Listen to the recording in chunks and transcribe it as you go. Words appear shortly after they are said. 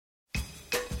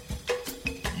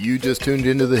You just tuned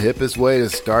into the hippest way to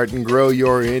start and grow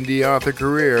your indie author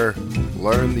career.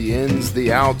 Learn the ins,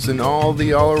 the outs, and all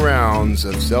the all-arounds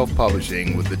of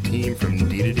self-publishing with the team from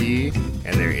D2D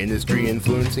and their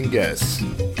industry-influencing guests.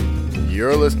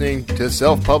 You're listening to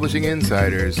Self-Publishing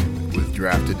Insiders with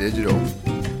Draft to Digital.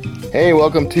 Hey,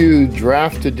 welcome to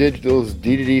Draft to Digital's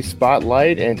D2D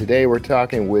Spotlight, and today we're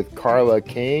talking with Carla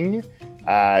King.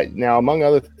 Now, among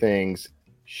other things,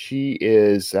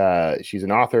 she's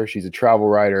an author, she's a travel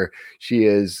writer, she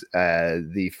is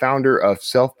the founder of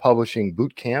Self-Publishing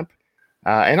Bootcamp,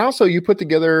 and also you put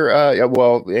together,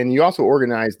 and you also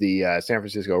organized the San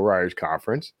Francisco Writers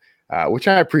Conference, which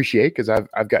I appreciate because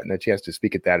I've gotten a chance to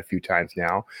speak at that a few times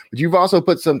now. But you've also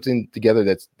put something together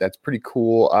that's pretty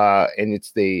cool, and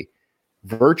it's the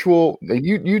virtual.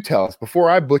 You tell us before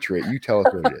I butcher it. You tell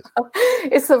us what it is.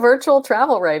 It's the virtual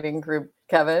travel writing group,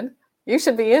 Kevin. You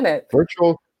should be in it.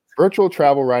 Virtual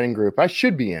travel writing group. I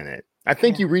should be in it. I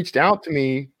think you reached out to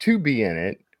me to be in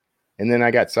it, and then I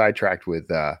got sidetracked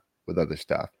with other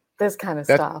stuff. This kind of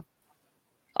stuff.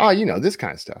 Oh, this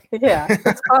kind of stuff. Yeah,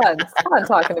 it's fun. It's fun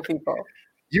talking to people.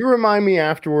 You remind me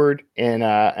afterward, and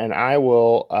I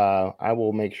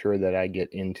will make sure that I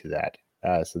get into that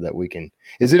so that we can.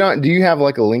 Is it on? Do you have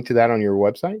like a link to that on your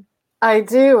website? I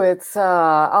do. It's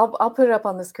I'll put it up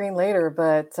on the screen later,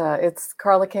 but it's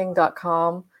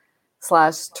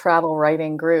carlaking.com/travel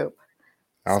writing group.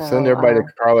 I'll send everybody to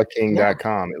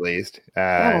carlaking.com at least.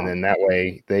 And then that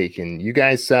way you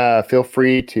guys feel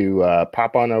free to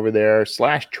pop on over there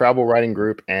 /travel writing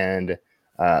group and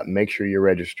make sure you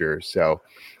register. So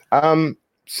tell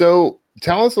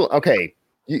us, okay,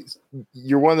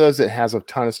 you're one of those that has a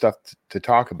ton of stuff to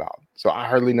talk about. So I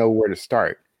hardly know where to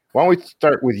start. Why don't we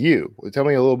start with you? Tell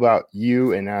me a little about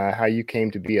you and how you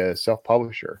came to be a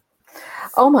self-publisher.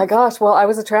 Oh my gosh. Well, I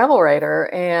was a travel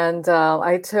writer and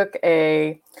I took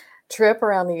a trip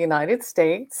around the United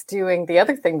States doing the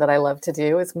other thing that I love to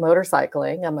do is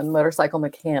motorcycling. I'm a motorcycle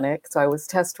mechanic. So I was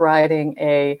test riding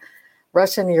a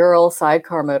Russian Ural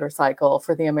sidecar motorcycle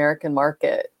for the American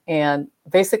market and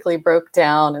basically broke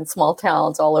down in small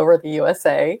towns all over the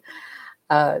USA,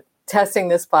 testing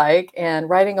this bike and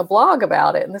writing a blog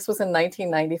about it. And this was in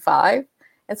 1995.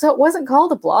 And so it wasn't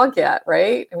called a blog yet,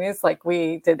 right? I mean, it's like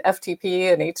we did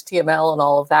FTP and HTML and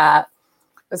all of that.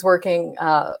 I was working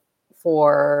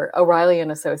for O'Reilly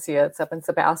and Associates up in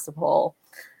Sebastopol,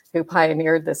 who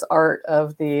pioneered this art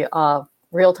of the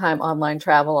real-time online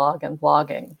travelogue and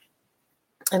blogging.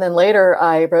 And then later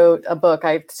I wrote a book.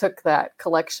 I took that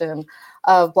collection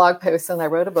of blog posts and I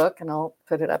wrote a book, and I'll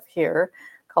put it up here,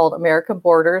 called American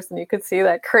Borders. And you can see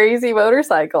that crazy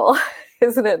motorcycle.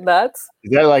 Isn't it nuts?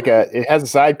 Is that like it has a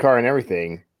sidecar and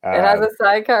everything? It has a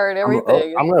sidecar and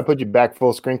everything. I'm going to put you back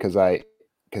full screen because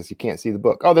you can't see the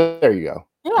book. Oh, there you go.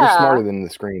 Yeah. You're smarter than the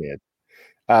screen is.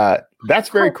 That's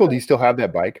very cool. Do you still have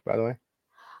that bike, by the way?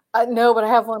 No, but I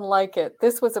have one like it.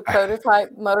 This was a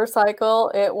prototype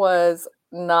motorcycle. It was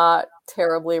not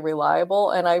terribly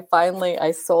reliable. And I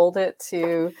sold it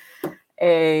to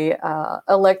a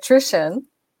electrician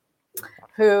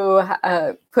who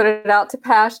put it out to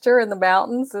pasture in the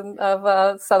mountains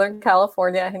of Southern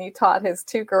California. And he taught his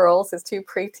two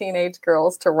pre-teenage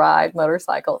girls to ride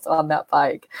motorcycles on that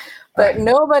bike. But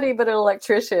nobody but an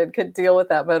electrician could deal with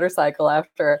that motorcycle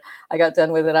after I got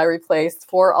done with it. I replaced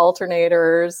 4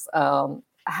 alternators,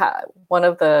 one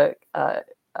of the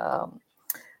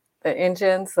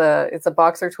engines, it's a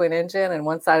boxer twin engine, and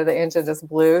one side of the engine just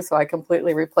blew. So I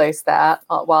completely replaced that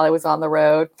while I was on the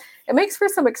road. It makes for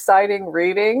some exciting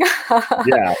reading.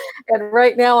 Yeah. And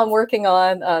right now I'm working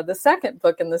on the second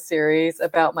book in the series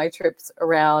about my trips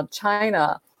around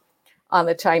China on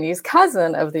the Chinese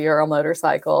cousin of the Ural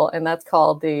motorcycle. And that's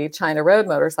called the China Road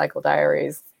Motorcycle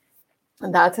Diaries.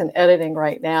 And that's in editing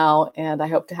right now. And I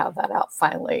hope to have that out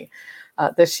finally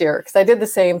this year, because I did the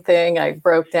same thing. I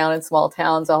broke down in small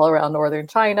towns all around northern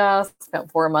China,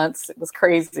 spent 4 months. It was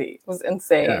crazy. It was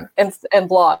insane. And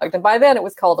blogged. And by then it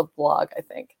was called a blog, I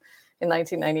think, in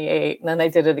 1998. And then I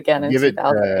did it again in 2000.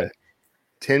 Give it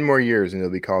 10 more years and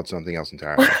it'll be called something else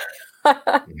entirely.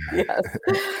 Yes.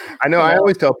 I know. I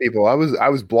always tell people I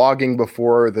was blogging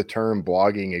before the term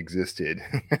blogging existed.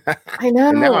 I know.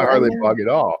 And now I hardly blog at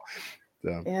all.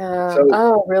 So, yeah.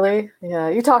 Oh, really? Yeah.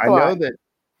 You talk a lot. I know that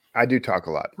I do talk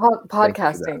a lot.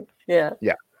 Podcasting. Yeah.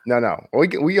 Yeah. No.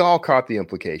 We all caught the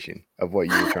implication of what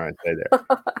you were trying to say there.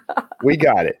 We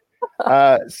got it.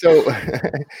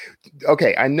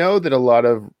 Okay. I know that a lot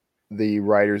of the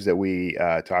writers that we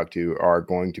talk to are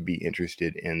going to be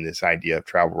interested in this idea of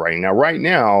travel writing. Now, right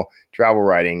now, travel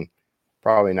writing,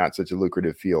 probably not such a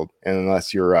lucrative field, and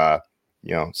unless you're,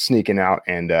 sneaking out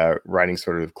and writing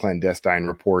sort of clandestine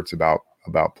reports about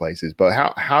about places. But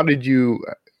how did you,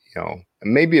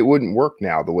 maybe it wouldn't work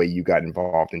now the way you got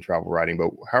involved in travel writing,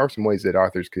 but how are some ways that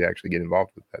authors could actually get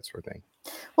involved with that sort of thing?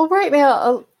 Well, right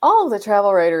now, all of the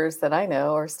travel writers that I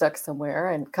know are stuck somewhere,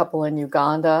 and a couple in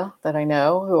Uganda that I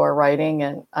know who are writing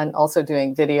and also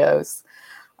doing videos.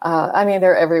 I mean,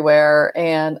 they're everywhere.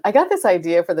 And I got this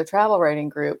idea for the travel writing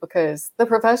group because the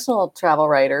professional travel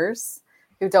writers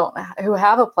who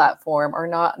have a platform are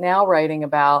not now writing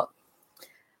about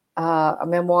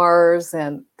memoirs,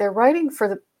 and they're writing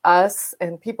for us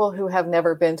and people who have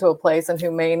never been to a place and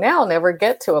who may now never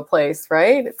get to a place,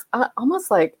 right? It's almost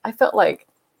like I felt like,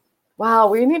 wow,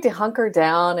 we need to hunker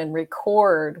down and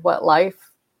record what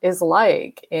life is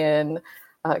like in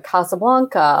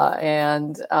Casablanca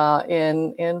and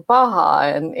in Baja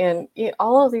and in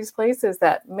all of these places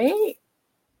that may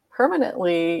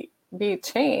permanently be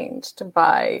changed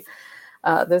by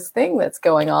this thing that's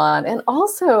going on. And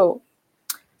also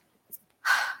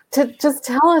to just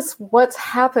tell us what's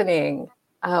happening,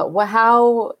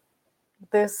 how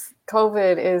this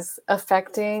COVID is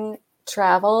affecting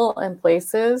travel and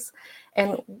places.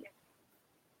 And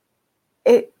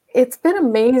it's been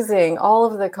amazing, all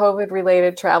of the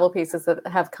COVID-related travel pieces that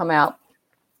have come out.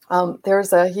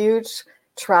 There's a huge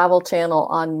travel channel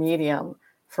on Medium,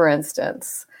 for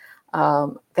instance,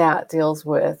 that deals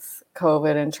with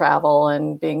COVID and travel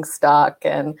and being stuck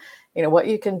and what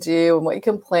you can do and what you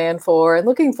can plan for and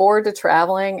looking forward to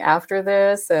traveling after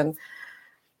this. And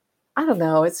I don't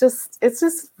know, it's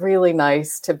just really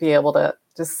nice to be able to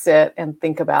just sit and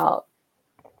think about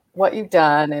what you've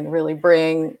done and really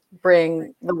bring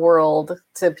the world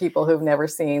to people who've never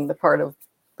seen the part of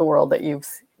the world that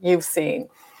you've seen.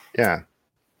 Yeah.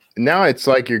 Now it's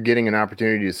like you're getting an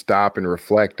opportunity to stop and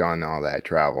reflect on all that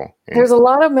travel. There's a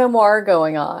lot of memoir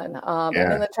going on.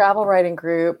 And in the travel writing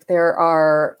group, there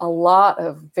are a lot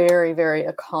of very, very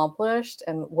accomplished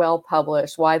and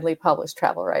well-published, widely published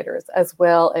travel writers, as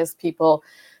well as people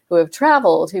who have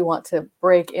traveled who want to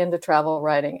break into travel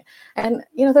writing. And,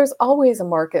 there's always a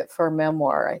market for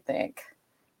memoir, I think.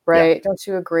 Right? Yeah. Don't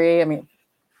you agree? I mean,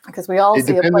 because we all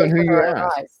see a place with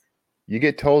our eyes. You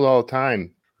get told all the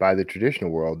time by the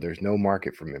traditional world, there's no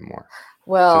market for memoir.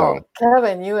 Well,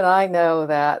 Kevin, you and I know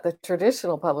that the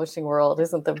traditional publishing world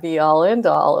isn't the be-all,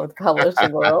 end-all of the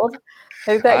publishing world.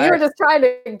 That you were just trying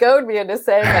to goad me into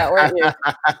saying that, weren't you?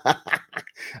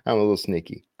 I'm a little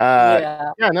sneaky.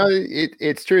 No,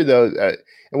 it's true though.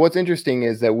 And what's interesting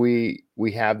is that we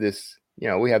have this,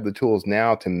 we have the tools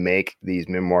now to make these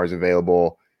memoirs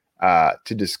available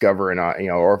to discover,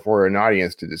 or for an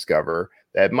audience to discover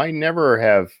that they might never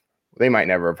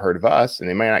have heard of us, and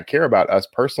they might not care about us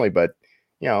personally, but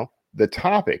the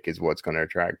topic is what's going to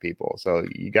attract people. So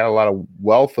you got a lot of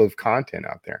wealth of content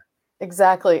out there.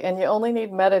 Exactly. And you only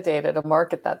need metadata to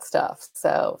market that stuff.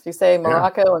 So if you say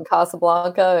Morocco and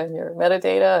Casablanca and your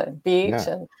metadata and beach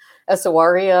and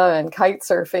Essaouira and kite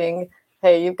surfing,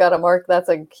 hey, you've got that's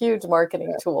a huge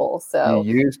marketing tool. So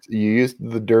you used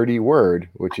the dirty word,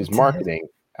 which is marketing.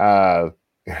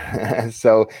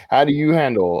 So how do you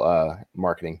handle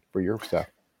marketing for your stuff?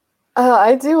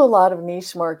 I do a lot of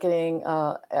niche marketing.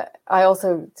 I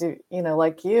also do,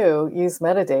 like you, use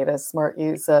metadata, smart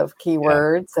use of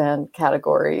keywords and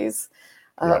categories,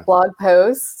 blog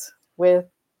posts with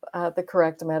the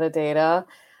correct metadata.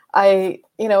 It's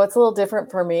a little different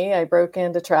for me. I broke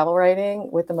into travel writing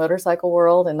with the motorcycle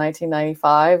world in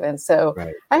 1995. And so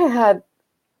I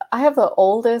have the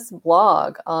oldest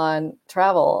blog on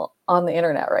travel on the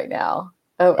internet right now.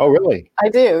 Oh, really? I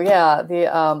do.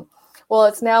 Yeah. Well,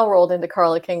 it's now rolled into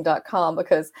carlaking.com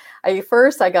because I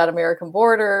got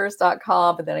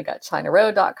americanborders.com, and then I got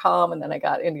chinaroad.com, and then I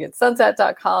got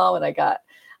indiansunset.com, and I got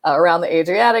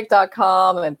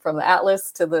aroundtheadriatic.com, and from the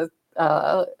Atlas to the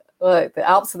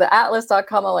Alps to the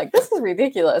Atlas.com. I'm like, this is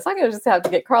ridiculous. I'm going to just have to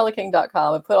get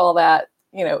carlaking.com and put all that,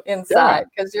 inside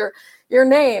because your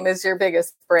name is your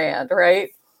biggest brand, right?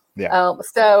 Yeah.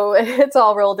 So it's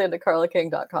all rolled into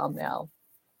carlaking.com now.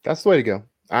 That's the way to go.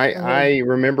 I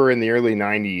remember in the early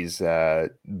 90s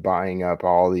buying up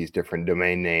all these different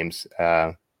domain names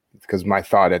because my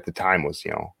thought at the time was,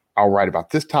 I'll write about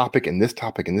this topic and this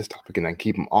topic and this topic, and I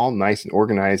keep them all nice and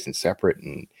organized and separate,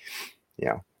 and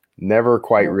never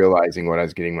quite realizing what I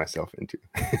was getting myself into.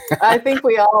 I think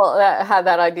we all had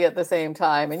that idea at the same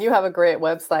time, and you have a great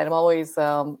website.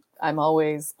 I'm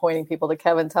always pointing people to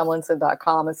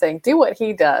kevintumlinson.com and saying, do what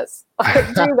he does.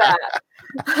 Do that.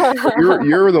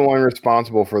 You're the one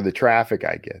responsible for the traffic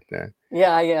I get then.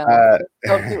 Yeah.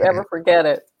 Don't you ever forget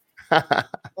it.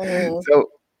 So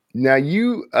now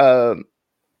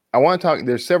I want to talk,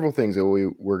 there's several things that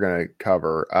we're going to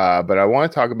cover, but I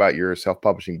want to talk about your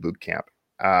self-publishing boot camp.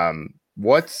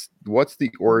 what's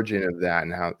the origin of that,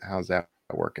 and how's that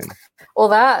working? Well,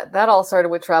 that all started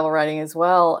with travel writing as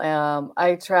well.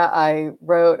 I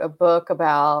wrote a book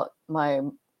about my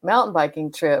mountain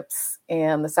biking trips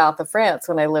in the south of France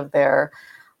when I lived there,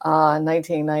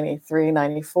 1993,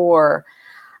 94.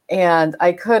 And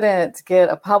I couldn't get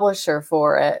a publisher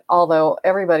for it, although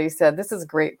everybody said, this is a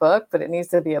great book, but it needs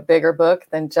to be a bigger book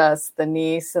than just the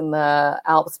Nice and the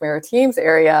Alpes Maritimes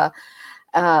area.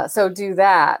 So do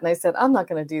that. And I said, I'm not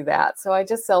going to do that. So I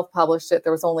just self-published it.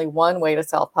 There was only one way to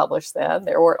self-publish then.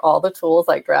 There were all the tools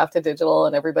like Draft2Digital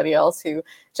and everybody else who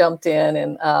jumped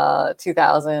in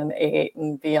 2008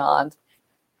 and beyond.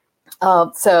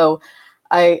 So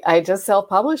I just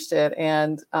self-published it.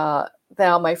 And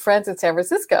now my friends in San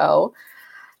Francisco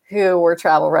who were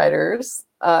travel writers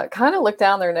kind of looked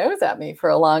down their nose at me for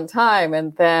a long time.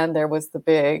 And then there was the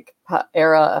big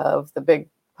era of the big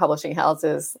publishing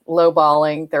houses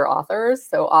lowballing their authors.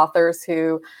 So authors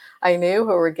who I knew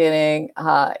who were getting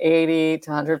 80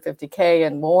 to 150K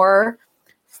and more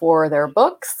for their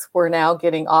books were now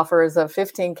getting offers of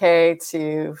 15K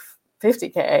to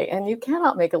 50K. And you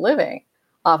cannot make a living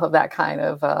off of that kind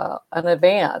of an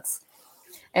advance.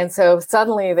 And so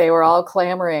suddenly they were all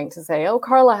clamoring to say, oh,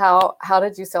 Carla, how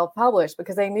did you self-publish?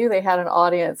 Because they knew they had an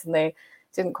audience and they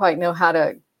didn't quite know how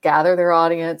to gather their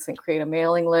audience and create a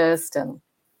mailing list and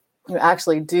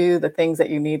actually do the things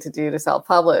that you need to do to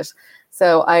self-publish.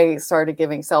 So I started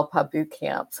giving self-pub boot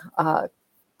camp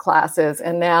classes,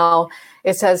 and now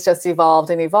it has just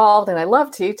evolved. And I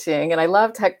love teaching and I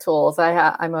love tech tools.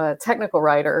 I'm a technical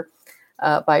writer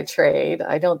by trade.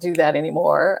 I don't do that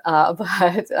anymore,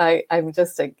 but I'm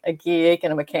just a geek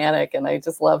and a mechanic, and I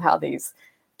just love how these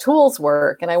tools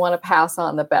work. And I want to pass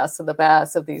on the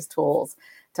best of these tools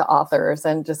to authors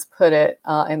and just put it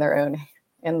in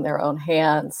their own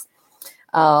hands.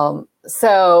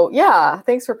 So yeah,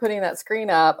 thanks for putting that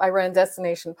screen up. I run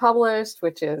Destination Published,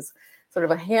 which is sort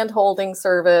of a hand-holding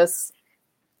service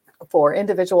for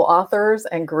individual authors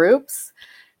and groups.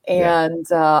 And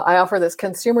I offer this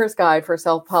consumer's guide for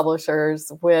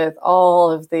self-publishers with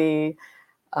all of the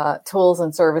tools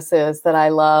and services that I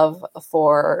love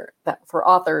for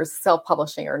authors,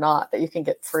 self-publishing or not, that you can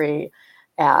get free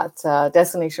at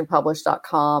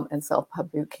destinationpublish.com and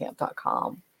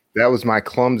selfpubbootcamp.com. That was my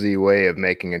clumsy way of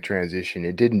making a transition.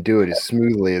 It didn't do it as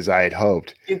smoothly as I had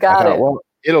hoped. You got it. Well,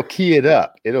 it'll key it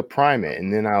up, it'll prime it,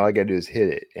 and then all I got to do is hit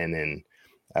it, and then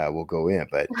we'll go in.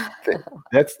 But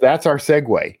that's our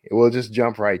segue. We'll just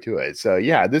jump right to it. So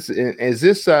yeah, is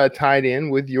this tied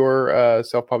in with your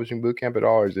self-publishing bootcamp at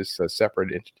all, or is this a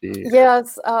separate entity?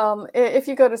 Yes. If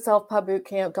you go to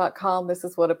selfpubbootcamp.com, this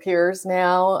is what appears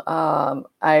now.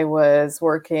 I was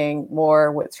working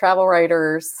more with travel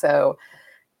writers, so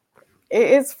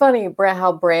it's funny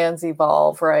how brands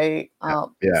evolve, right?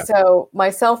 So my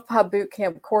self-pub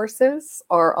bootcamp courses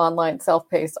are online,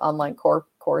 self-paced online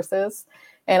courses.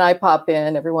 And I pop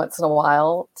in every once in a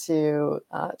while to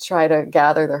try to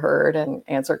gather the herd and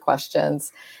answer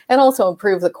questions and also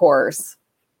improve the course.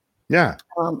 Yeah.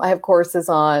 I have courses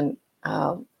on,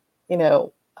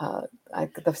 the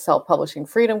Self-Publishing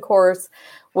Freedom course,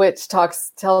 which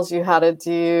tells you how to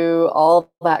do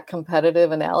all that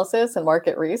competitive analysis and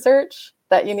market research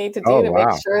that you need to do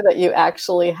make sure that you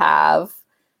actually have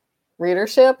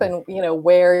readership and,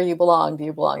 where you belong. Do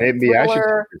you belong Maybe in I should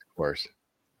thriller? take this course.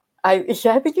 I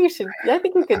think you should. I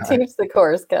think you could teach the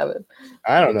course, Kevin.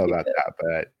 I don't know about that,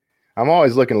 but I'm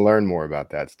always looking to learn more about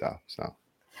that stuff. So,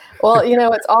 well,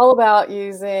 it's all about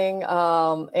using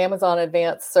Amazon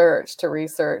Advanced Search to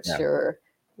research your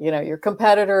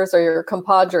competitors or your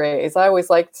compadres. I always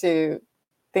like to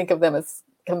think of them as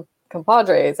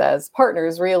compadres, as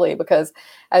partners, really, because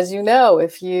as you know,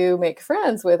 if you make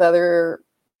friends with other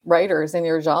writers in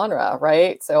your genre,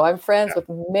 right? So I'm friends with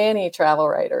many travel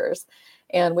writers.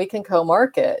 And we can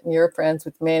co-market, and you're friends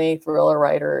with many thriller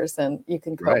writers, and you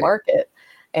can co-market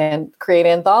and create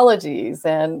anthologies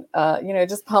and,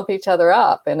 just pump each other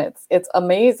up. And it's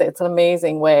amazing. It's an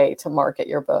amazing way to market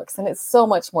your books, and it's so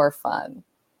much more fun.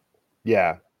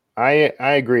 Yeah, I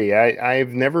agree.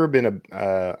 I've never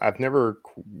I've never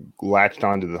latched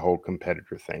onto the whole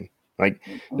competitor thing. Like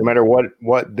no matter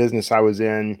what business I was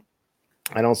in,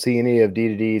 I don't see any of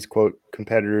D2D's quote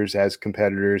competitors as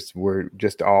competitors. We're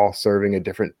just all serving a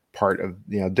different part of,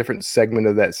 different segment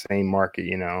of that same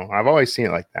market. I've always seen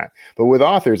it like that. But with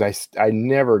authors, I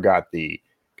never got the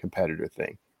competitor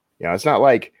thing. It's not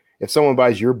like if someone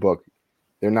buys your book,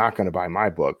 they're not going to buy my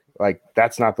book. Like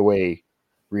that's not the way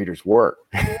readers work.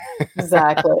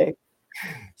 Exactly.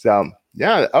 So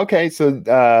yeah, okay. So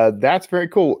that's very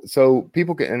cool. So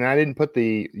people can, and I didn't put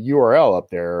the URL up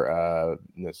there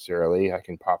necessarily. I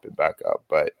can pop it back up,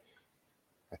 but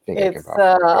I think I can It's pop it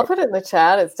back I'll up. put it in the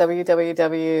chat. It's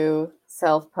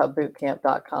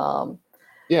www.selfpubbootcamp.com.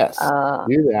 Yes, Uh,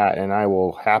 do that, and I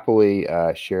will happily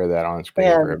share that on screen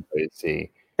for and everybody to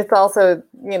see. it's also,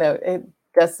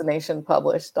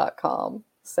 destinationpublished.com.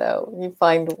 So you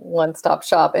find one-stop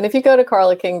shop. And if you go to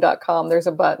carlaking.com, there's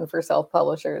a button for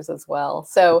self-publishers as well.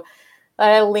 So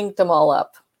I linked them all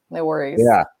up. No worries.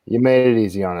 Yeah, you made it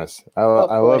easy on us. I love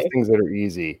Hopefully. things that are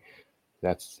easy.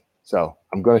 That's so.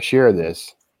 I'm going to share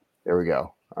this. There we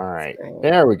go. All right, Great.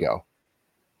 there we go.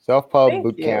 Thank you.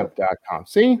 Selfpubbootcamp.com.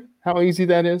 See how easy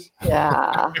that is?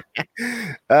 Yeah.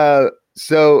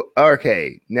 So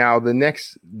okay, now the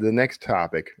next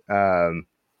topic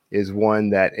is one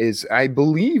that is, I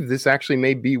believe this actually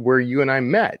may be where you and I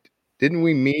met. Didn't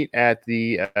we meet at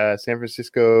the San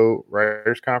Francisco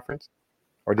Writers Conference,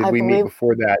 or did I we meet believe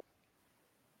before that?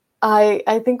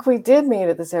 I think we did meet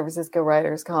at the San Francisco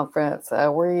Writers Conference.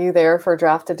 Were you there for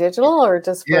Draft to Digital or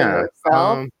just for Yeah.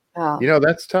 yourself? Yeah.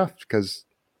 That's tough because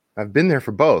I've been there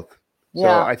for both. So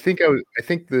Yeah. I think I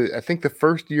think the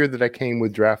first year that I came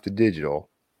with Draft to Digital,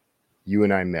 you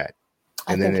and I met,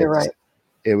 I and then think you're right.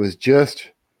 it was just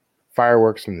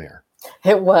fireworks from there.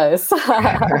 It was.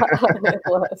 It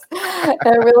was.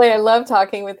 And really, I love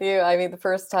talking with you. I mean, the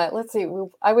first time, let's see,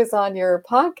 I was on your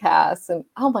podcast, and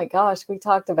oh my gosh, we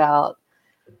talked about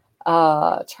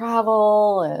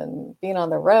travel and being on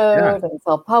the Yeah. road and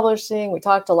self-publishing. We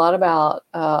talked a lot about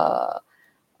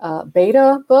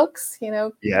beta books,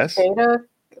 Yes. beta Yeah.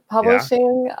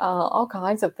 publishing, all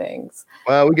kinds of things.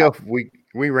 Well,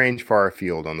 we range far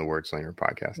afield on the Wordslinger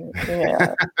podcast.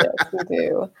 Yeah, yes, we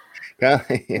do.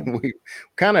 We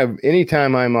kind of,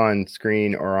 anytime I'm on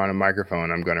screen or on a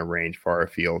microphone, I'm going to range far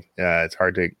afield. It's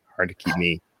hard to keep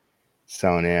me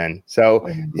sewn in. So,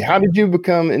 how did you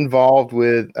become involved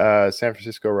with San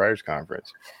Francisco Writers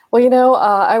Conference? Well,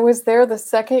 I was there the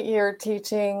second year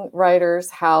teaching writers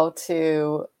how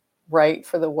to write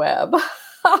for the web.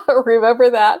 Remember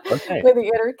that? Okay. When the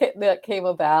internet came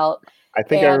about. I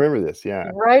think I remember this.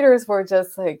 Yeah. Writers were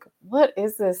just like, what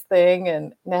is this thing?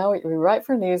 And now we write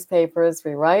for newspapers,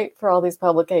 we write for all these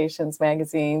publications,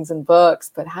 magazines, and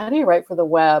books, but how do you write for the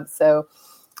web? So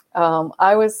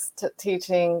I was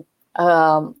teaching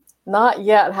not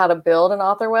yet how to build an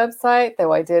author website,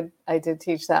 though I did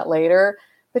teach that later,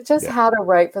 but just how to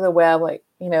write for the web, like,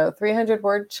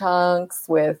 300-word chunks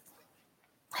with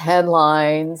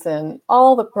headlines and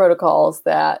all the protocols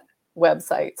that web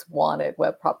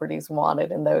properties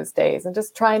wanted in those days, and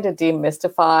just trying to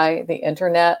demystify the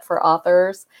internet for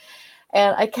authors.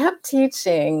 And I kept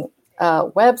teaching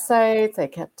websites. I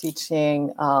kept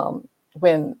teaching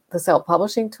when the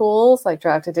self-publishing tools like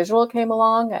Draft to Digital came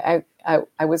along. I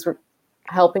was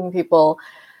helping people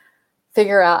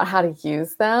figure out how to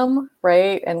use them,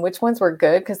 right? And which ones were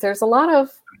good, because there's a lot of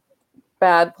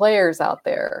bad players out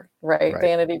there, right?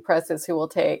 Vanity presses who will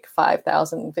take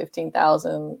 5,000,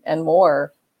 15,000 and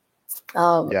more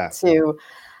to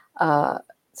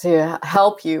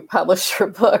help you publish your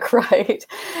book, right?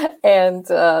 And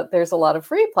there's a lot of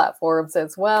free platforms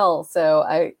as well. So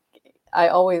I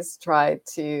always try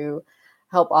to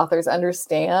help authors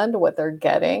understand what they're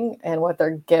getting and what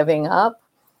they're giving up,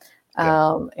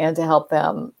 and to help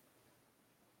them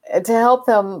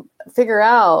figure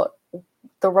out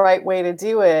the right way to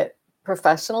do it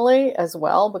professionally as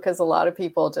well, because a lot of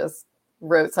people just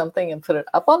wrote something and put it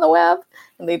up on the web,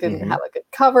 and they didn't have a good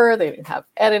cover, they didn't have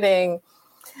editing.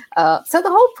 So the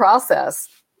whole process,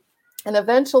 and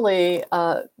eventually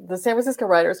the San Francisco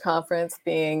Writers Conference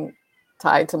being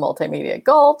tied to Multimedia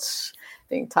Gulch,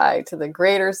 being tied to the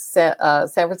greater San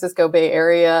Francisco Bay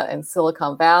Area and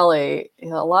Silicon Valley,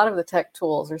 a lot of the tech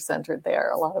tools are centered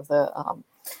there. A lot of the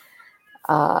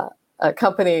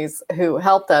companies who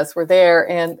helped us were there.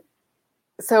 And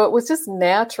so it was just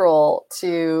natural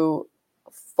to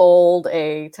fold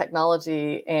a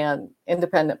technology and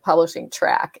independent publishing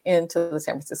track into the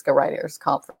San Francisco Writers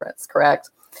Conference, correct?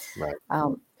 Right.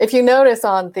 If you notice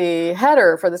on the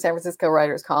header for the San Francisco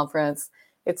Writers Conference,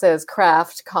 it says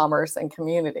craft, commerce, and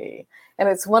community. And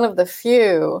it's one of the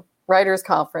few writers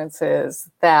conferences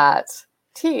that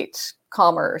teach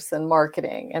commerce and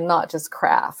marketing and not just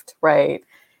craft, right?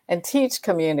 And teach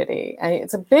community. And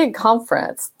it's a big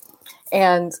conference.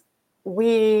 And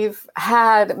we've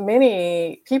had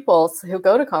many people who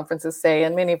go to conferences say,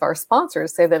 and many of our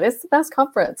sponsors say, that it's the best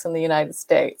conference in the United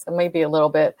States. I may be a little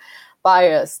bit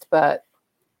biased, but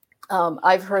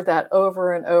I've heard that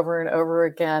over and over and over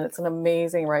again. It's an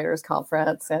amazing writers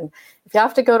conference, and if you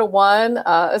have to go to one,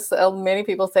 so many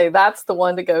people say that's the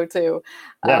one to go to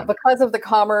Yeah. because of the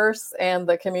commerce and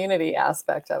the community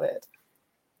aspect of it.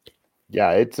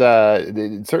 Yeah, it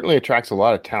certainly attracts a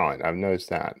lot of talent. I've noticed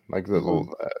that. Like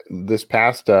this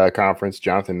past conference,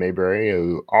 Jonathan Mayberry,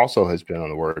 who also has been on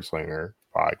the Wordslinger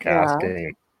podcast, Yeah.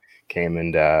 came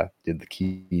and did the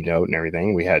keynote and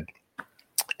everything. We had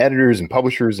editors and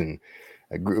publishers and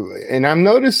I'm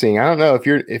noticing. I don't know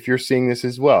if you're seeing this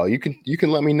as well. You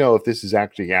can let me know if this is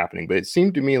actually happening. But it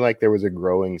seemed to me like there was a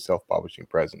growing self-publishing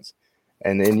presence,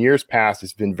 and in years past,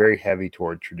 it's been very heavy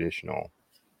toward traditional.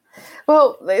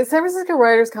 Well, the San Francisco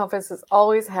Writers Conference has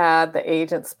always had the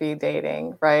agent speed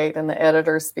dating, right, and the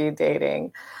editor speed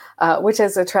dating, which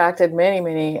has attracted many,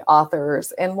 many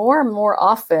authors. And more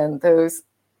often, those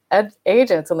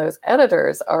agents and those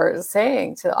editors are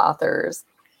saying to authors,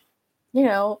 you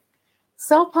know,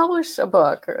 self-publish a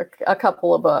book or a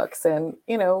couple of books and,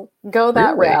 go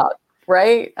that route,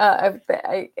 right?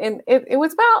 And it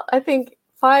was about, I think,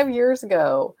 5 years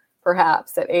ago,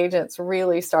 perhaps, that agents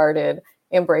really started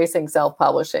embracing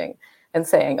self-publishing and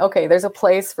saying, okay, there's a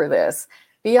place for this.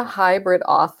 Be a hybrid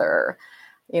author.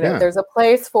 There's a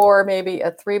place for maybe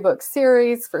a 3-book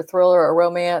series for thriller or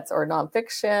romance or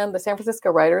nonfiction. The San Francisco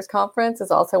Writers Conference is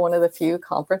also one of the few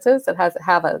conferences that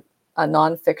have a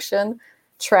nonfiction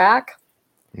track.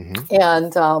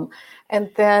 Mm-hmm. And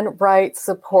then write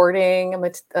supporting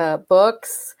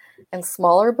books and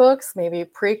smaller books, maybe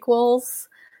prequels,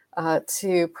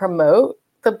 to promote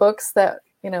the books that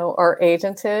are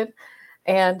agented.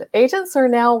 And agents are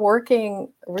now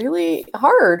working really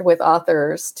hard with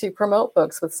authors to promote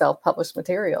books with self-published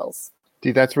materials.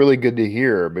 See, that's really good to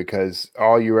hear, because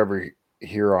all you ever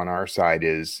hear on our side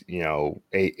is,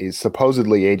 is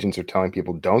supposedly agents are telling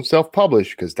people don't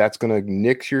self-publish because that's going to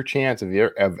nix your chance of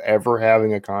ever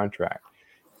having a contract.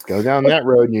 Go down that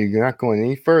road and you're not going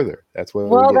any further. That's what.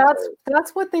 Well,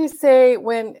 that's what they say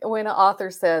when an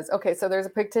author says, okay, so there's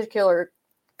a particular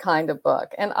kind of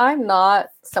book, and I'm not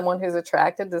someone who's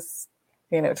attracted to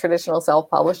traditional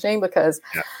self-publishing, because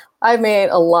I've made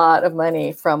a lot of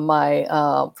money from my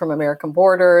from American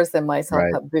Borders and my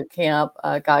Self-Pub Boot Camp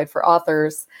guide for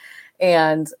authors.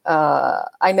 And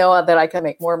I know that I can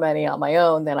make more money on my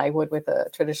own than I would with a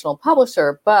traditional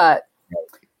publisher. But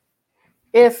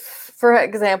if, for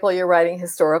example, you're writing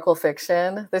historical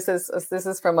fiction, this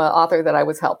is from an author that I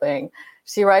was helping.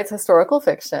 She writes historical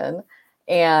fiction,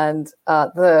 and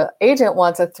the agent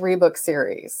wants a 3-book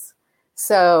series.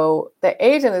 So the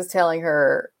agent is telling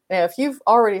her, now, if you've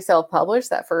already self-published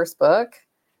that first book,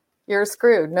 you're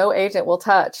screwed. No agent will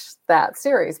touch that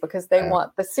series because they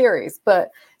want the series.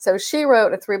 But so she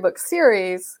wrote a 3-book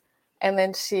series, and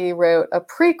then she wrote a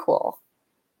prequel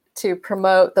to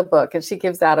promote the book, and she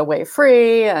gives that away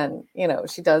free. And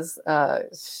she does.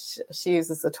 She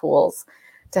uses the tools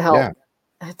to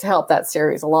help that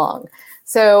series along.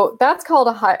 So that's called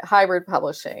a hybrid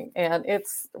publishing, and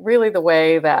it's really the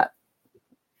way that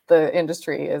the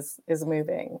industry is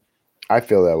moving. I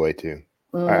feel that way too.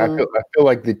 I feel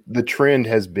like the trend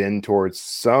has been towards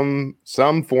some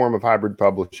form of hybrid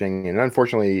publishing, and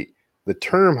unfortunately, the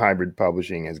term hybrid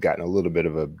publishing has gotten a little bit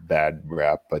of a bad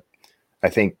rap. But I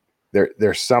think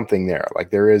there's something there.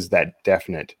 Like there is that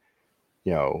definite,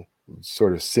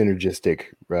 sort of synergistic.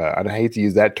 I hate to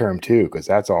use that term too, because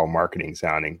that's all marketing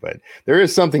sounding, but there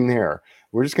is something there.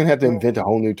 We're just going to have to invent a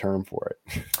whole new term for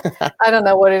it. I don't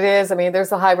know what it is. I mean, there's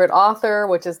the hybrid author,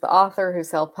 which is the author who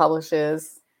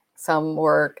self-publishes some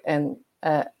work and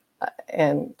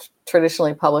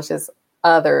traditionally publishes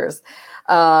others.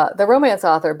 The romance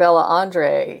author, Bella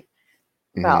Andre,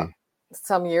 about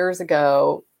some years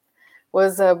ago, she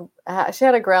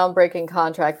had a groundbreaking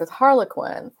contract with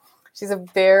Harlequin. She's a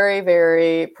very,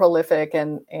 very prolific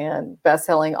and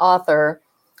best-selling author,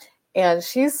 and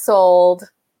she sold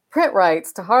print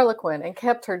rights to Harlequin and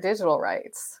kept her digital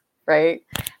rights, right?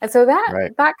 And so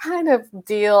that kind of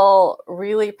deal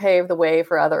really paved the way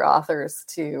for other authors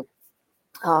to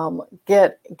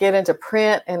get into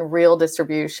print and real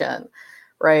distribution,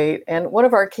 right? And one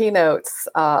of our keynotes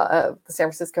at the San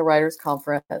Francisco Writers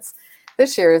Conference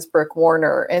this year is Brooke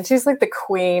Warner, and she's like the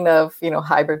queen of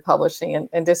hybrid publishing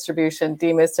and distribution,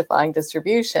 demystifying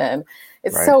distribution.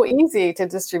 It's so easy to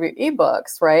distribute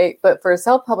ebooks, right? But for a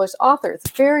self-published author,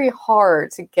 it's very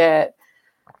hard to get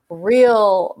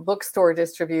real bookstore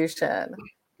distribution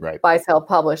by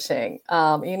self-publishing.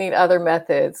 You need other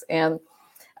methods. And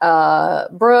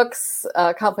Brooke's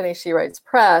company, She Writes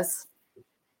Press,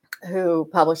 who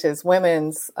publishes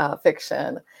women's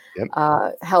fiction, Yep.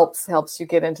 helps you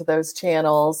get into those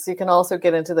channels. You can also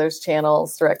get into those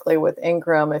channels directly with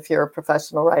Ingram if you're a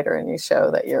professional writer and you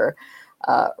show that you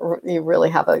really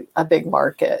have a big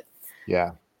market.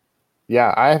 Yeah.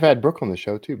 Yeah. I have had Brooke on the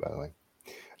show too, by the way.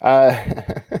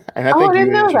 And I I think didn't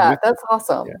you know that. introduced That's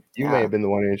awesome. Yeah, you may have been the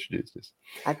one who introduced us.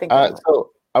 I think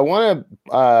So I want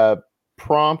to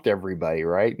prompt everybody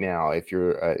right now, if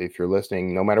you're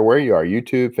listening, no matter where you are,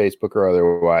 YouTube, Facebook, or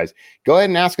otherwise, go ahead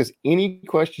and ask us any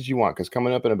questions you want, because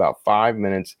coming up in about 5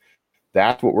 minutes,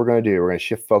 that's what we're going to do. We're going to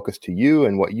shift focus to you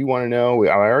and what you want to know.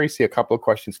 I already see a couple of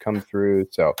questions come through.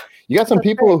 So you got some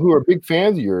people who are big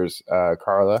fans of yours,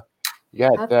 Carla. You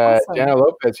got awesome. Jana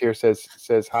Lopez here says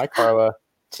hi, Carla.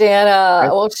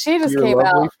 Jana, well, she just your came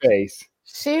lovely out. Face.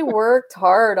 She worked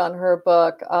hard on her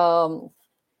book,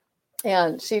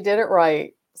 and she did it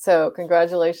right. So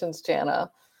congratulations, Jana.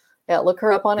 Yeah, look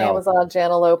her up on Amazon.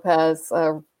 Jana Lopez,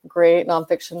 a great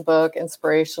nonfiction book,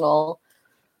 inspirational.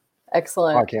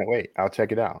 Excellent. Oh, I can't wait. I'll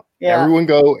check it out. Yeah. Everyone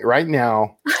go right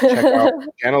now. Check out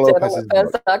Jana Lopez's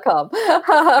book.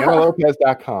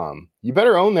 JanaLopez.com. You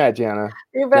better own that, Jana.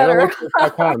 You better.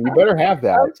 JanaLopez.com. You better have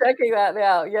that. I'm checking that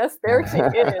now. Yes, there she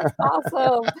is.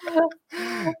 Awesome.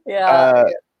 Yeah.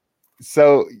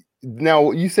 So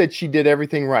now you said she did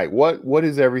everything right. What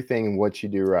is everything and what she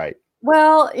do right?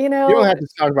 Well, you don't have to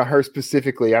talk about her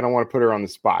specifically. I don't want to put her on the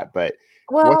spot, but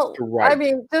what's the right? I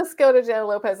mean, just go to Jana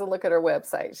Lopez and look at her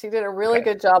website. She did a really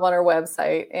good job on her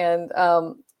website, and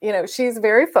she's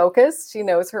very focused. She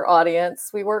knows her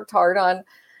audience. We worked hard on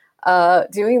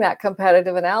doing that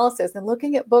competitive analysis and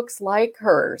looking at books like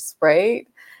hers, right?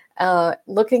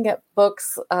 Looking at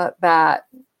books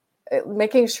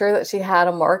making sure that she had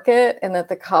a market and that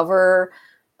the cover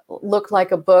looked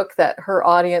like a book that her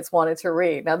audience wanted to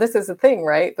read. Now, this is the thing,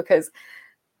 right? Because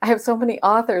I have so many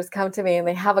authors come to me and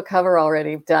they have a cover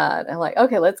already done. I'm like,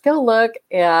 okay, let's go look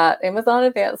at Amazon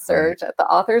Advanced Search at the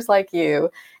authors like you,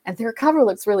 and their cover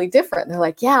looks really different. And they're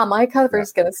like, yeah, my cover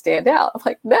is going to stand out. I'm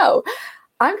like, no,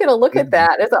 I'm going to look at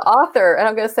that as an author and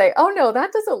I'm going to say, oh no,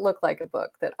 that doesn't look like a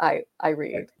book that I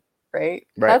read. Right?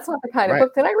 That's not the kind of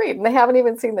book that I read. And they haven't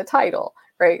even seen the title.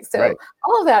 Right. So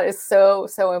all of that is so,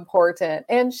 so important.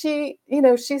 And she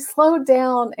slowed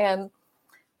down and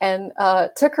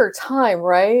took her time.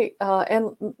 Right.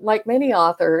 And like many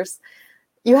authors,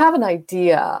 you have an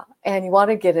idea and you want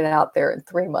to get it out there in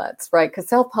 3 months. Right. Because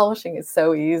self-publishing is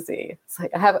so easy. It's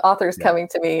like I have authors coming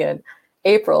to me in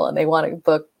April and they want a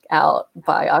book out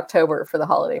by October for the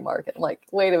holiday market. I'm like,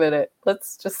 wait a minute,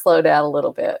 let's just slow down a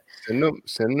little bit. Send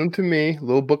them to me. A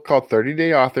little book called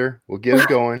 30-Day Author. We'll get it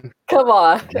going. Come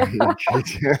on. No,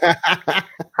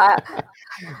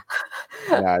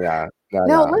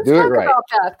 let's talk about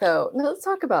that though. No, let's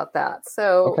talk about that.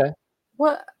 So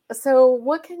what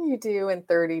can you do in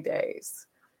 30 days?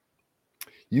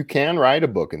 You can write a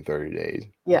book in 30 days.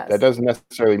 Yes. That doesn't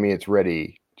necessarily mean it's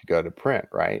ready to go to print,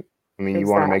 right? I mean, you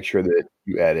want to make sure that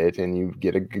you edit and you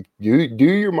get do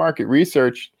your market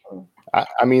research.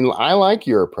 I mean, I like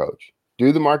your approach.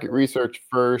 Do the market research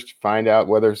first. Find out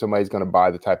whether somebody's going to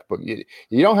buy the type of book.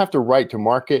 You don't have to write to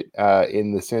market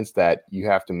in the sense that you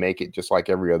have to make it just like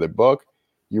every other book.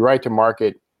 You write to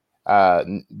market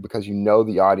because you know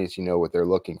the audience, you know what they're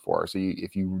looking for. So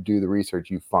if you do the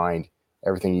research, you find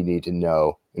everything you need to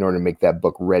know in order to make that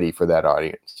book ready for that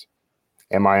audience.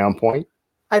 Am I on point?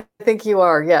 I think you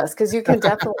are, yes, because you can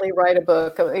definitely write a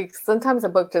book. Sometimes a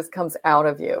book just comes out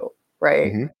of you, right?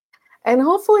 Mm-hmm. And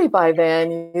hopefully by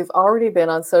then you've already been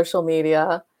on social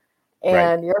media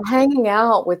and you're hanging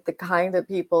out with the kind of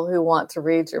people who want to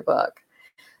read your book.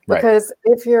 Because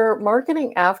if you're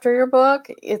marketing after your book,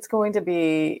 it's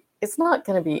not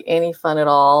going to be any fun at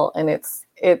all. And it's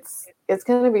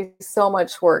going to be so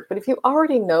much work. But if you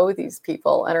already know these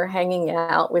people and are hanging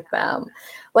out with them,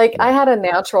 like I had a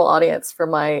natural audience for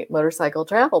my motorcycle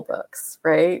travel books,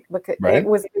 right? Because it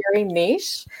was very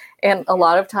niche. And a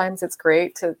lot of times it's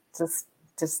great to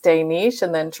stay niche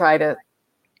and then try to,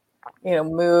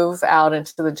 move out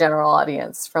into the general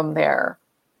audience from there.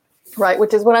 Right.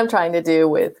 Which is what I'm trying to do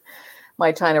with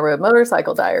my China Road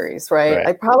Motorcycle Diaries. Right.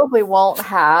 I probably won't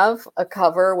have a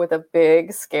cover with a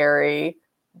big, scary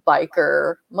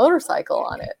biker motorcycle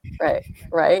on it.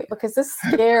 Right. Because this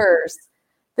scares,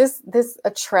 this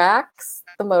attracts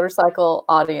the motorcycle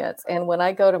audience. And when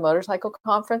I go to motorcycle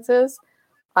conferences,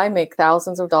 I make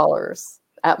thousands of dollars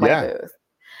at my booth.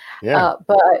 Yeah.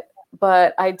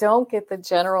 But I don't get the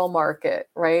general market,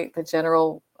 right? The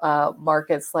general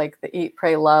markets like the Eat,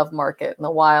 Pray, Love market and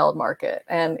the Wild market.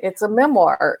 And it's a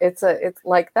memoir. It's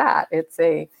like that. Have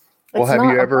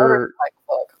you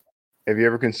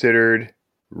ever considered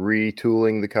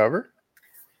retooling the cover?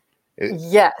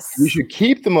 Yes. You should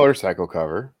keep the motorcycle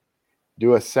cover,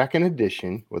 do a second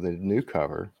edition with a new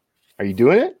cover. Are you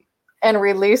doing it? And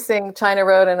releasing China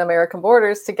Road and American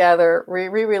Borders together,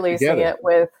 re-releasing it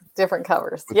with different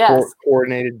covers. With yes.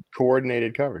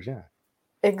 Coordinated covers. Yeah.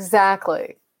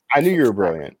 Exactly. I knew you were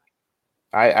brilliant.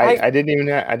 I didn't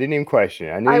even question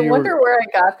it. I wonder where I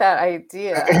got that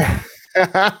idea.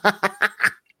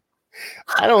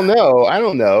 I don't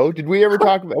know. Did we ever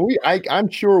talk about I'm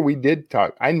sure we did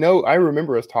talk. I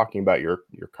remember us talking about your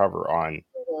cover on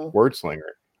Wordslinger.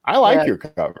 I like your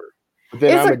cover. But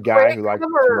then I'm a guy who likes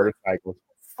motorcycles.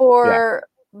 For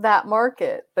that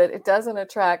market, but it doesn't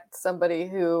attract somebody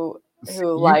who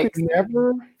likes. You could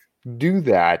never do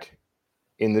that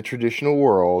in the traditional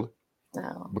world.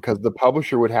 No. Because the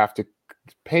publisher would have to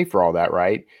pay for all that,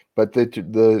 right? But the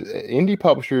indie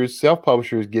publishers,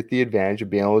 self-publishers get the advantage of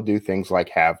being able to do things like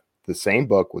have the same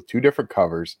book with two different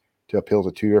covers to appeal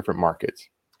to two different markets.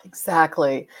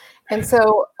 Exactly. And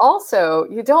so also,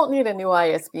 you don't need a new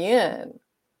ISBN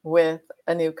with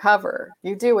a new cover.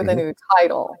 You do with a new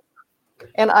title.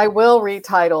 And I will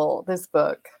retitle this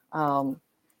book. So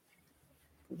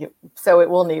it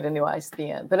will need a new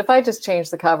ISBN. But if I just change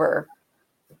the cover,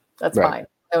 that's fine.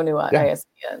 No new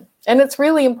ISBN. And it's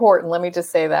really important, let me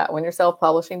just say that, when you're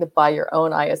self-publishing, to buy your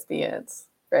own ISBNs,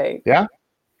 right? Yeah?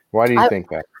 Why do you think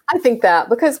that? I think that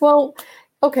because, so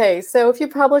if you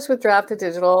publish with Draft to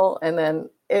Digital, and then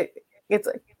it's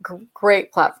a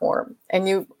great platform, and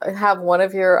you have one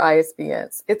of your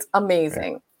ISBNs, it's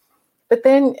amazing. Right. But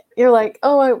then you're like,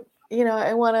 I want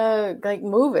to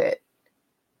move it.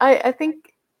 I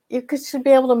think you should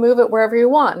be able to move it wherever you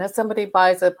want. And if somebody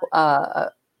buys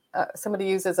somebody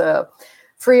uses a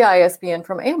free ISBN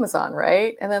from Amazon,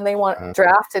 right? And then they want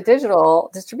Draft to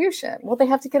Digital distribution. Well, they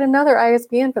have to get another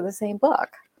ISBN for the same book.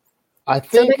 So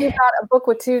then you got a book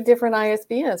with two different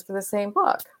ISBNs for the same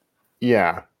book.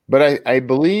 Yeah. But I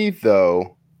believe,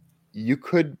 though, you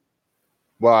could,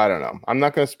 I don't know. I'm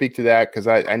not going to speak to that because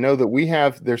I know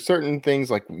that there's certain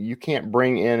things like you can't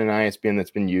bring in an ISBN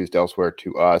that's been used elsewhere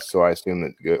to us. So I assume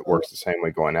that it works the same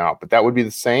way going out. But that would be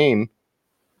the same.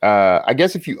 I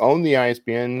guess if you own the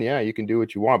ISBN, you can do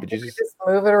what you want, but you just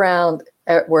move it around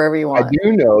wherever you want. I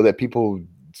do know that people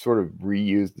sort of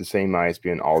reuse the same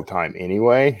ISBN all the time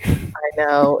anyway. I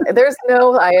know. There's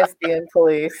no ISBN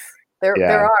police. There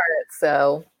aren't.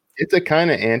 So it's a kind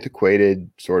of antiquated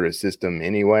sort of system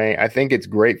anyway. I think it's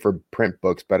great for print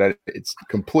books, but it's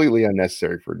completely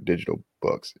unnecessary for digital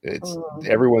books.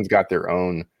 Everyone's got their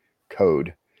own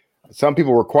code. Some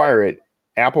people require it.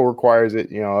 Apple requires it,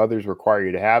 others require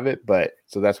you to have it, but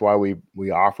so that's why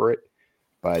we offer it.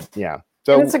 But so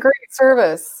and it's a great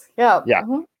service. Yeah. Yeah.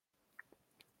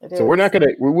 So we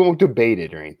won't debate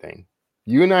it or anything.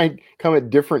 You and I come at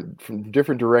from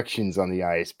different directions on the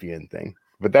ISBN thing,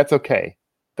 but that's okay.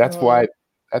 That's why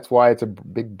it's a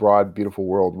big, broad, beautiful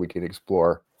world we can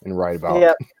explore and write about.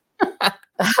 Yep.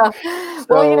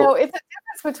 Well, it's a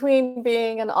difference between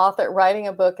being an author, writing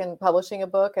a book and publishing a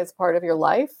book as part of your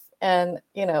life, and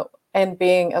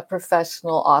being a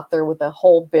professional author with a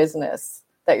whole business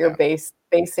that you're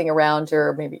basing around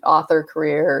your maybe author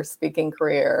career, speaking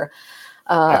career.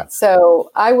 So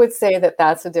I would say that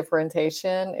that's a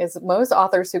differentiation. Is most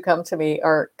authors who come to me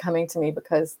are coming to me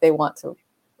because they want to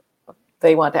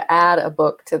add a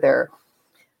book to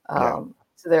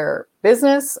their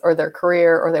business or their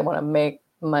career, or they want to make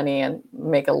money and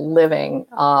make a living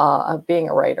being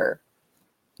a writer.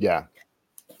 Yeah.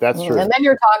 That's true. And then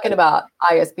you're talking about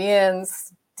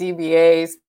ISBNs,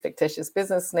 DBAs, fictitious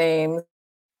business names,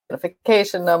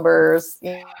 identification numbers,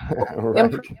 names,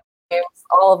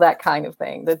 all of that kind of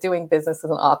thing, the doing business as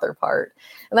an author part.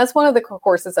 And that's one of the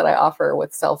courses that I offer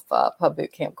with Self-Pub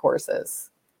Bootcamp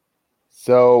courses.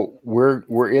 So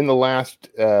we're in the last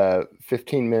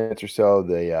 15 minutes or so of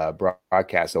the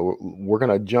broadcast. So we're going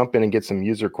to jump in and get some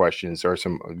user questions, or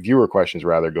some viewer questions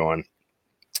rather, going.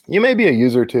 You may be a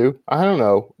user too. I don't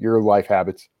know your life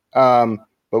habits. But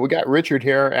we got Richard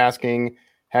here asking,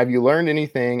 have you learned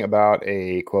anything about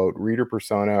a, quote, reader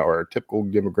persona or typical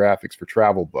demographics for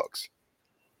travel books?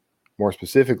 More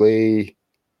specifically,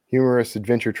 humorous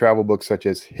adventure travel books such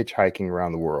as Hitchhiking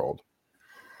Around the World.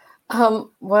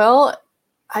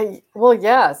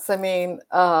 Yes. I mean,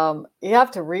 you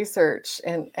have to research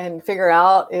and figure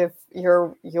out if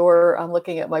I'm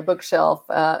looking at my bookshelf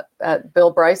at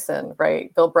Bill Bryson,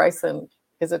 right? Bill Bryson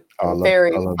is a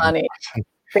very funny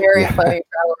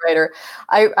travel writer.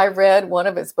 I read one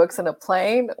of his books in a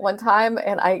plane one time,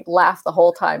 and I laughed the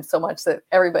whole time so much that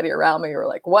everybody around me were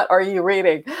like, "What are you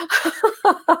reading?"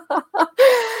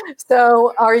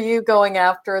 So are you going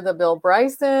after the Bill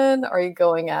Bryson? Are you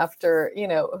going after,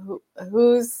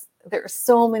 who's there's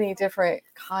so many different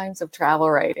kinds of travel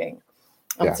writing.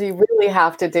 Yeah. So you really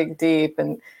have to dig deep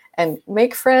and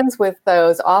make friends with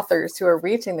those authors who are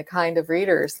reaching the kind of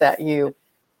readers that you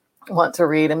want to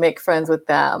read, and make friends with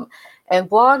them. And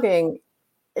blogging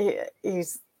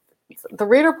is the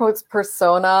reader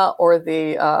persona, or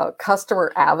the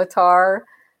customer avatar.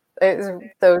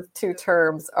 Those two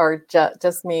terms are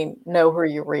just mean know who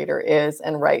your reader is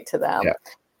and write to them. Yeah.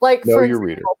 Like, know for your example,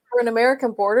 reader. for an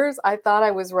American Borders, I thought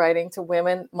I was writing to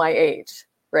women my age,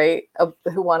 right,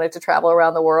 who wanted to travel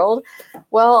around the world.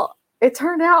 Well, it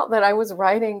turned out that I was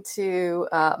writing to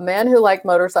men who like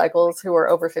motorcycles who are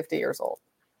over 50 years old.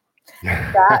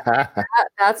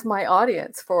 That's my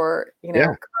audience for,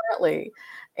 Yeah. currently.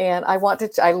 And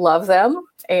I love them.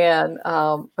 And,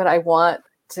 but I want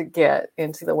to get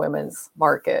into the women's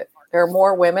market. There are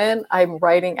more women. I'm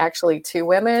writing actually to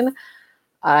women.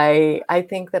 I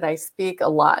think that I speak a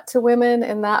lot to women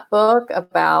in that book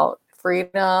about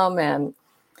freedom and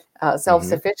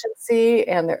self-sufficiency,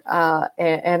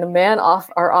 and men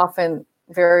are often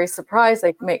very surprised.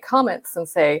 They make comments and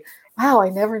say, wow, I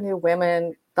never knew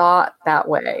women thought that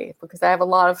way, because I have a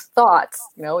lot of thoughts.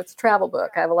 It's a travel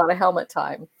book. I have a lot of helmet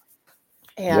time.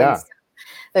 And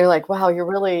they're like, wow, you're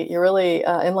really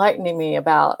enlightening me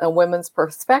about a women's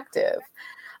perspective.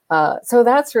 So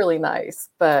that's really nice.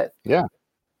 But yeah,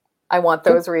 I want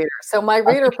those readers. So my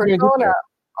reader persona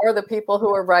are the people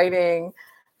who are writing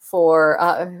for,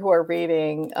 who are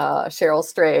reading Cheryl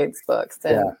Strayed's books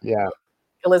and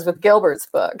Elizabeth Gilbert's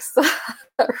books.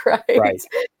 Right.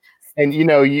 And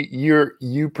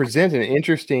you present an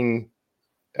interesting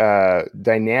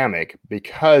dynamic,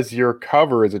 because your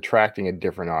cover is attracting a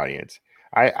different audience.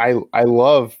 I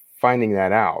love finding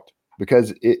that out,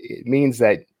 because it means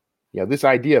that this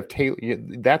idea of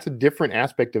that's a different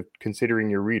aspect of considering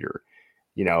your reader.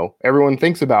 Everyone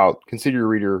thinks about consider your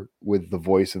reader with the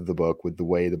voice of the book, with the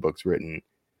way the book's written.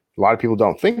 A lot of people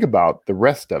don't think about the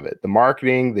rest of it. The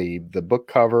marketing, the book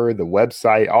cover, the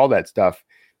website, all that stuff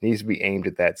needs to be aimed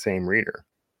at that same reader.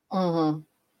 Mm-hmm.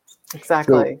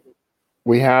 Exactly. So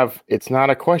we have, it's not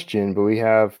a question, but we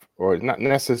have, or not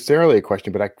necessarily a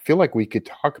question, but I feel like we could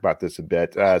talk about this a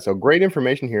bit. So great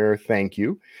information here. Thank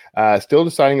you. Still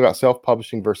deciding about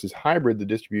self-publishing versus hybrid. The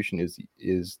distribution is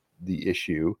the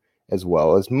issue, as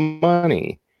well as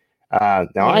money. Now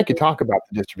I could talk about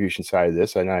the distribution side of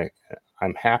this, and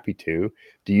I'm happy to.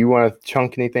 Do you want to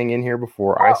chunk anything in here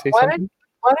before I say something?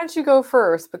 Why don't you go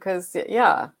first? Because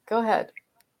go ahead.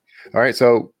 All right.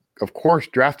 So of course,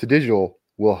 Draft to Digital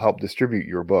will help distribute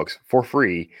your books for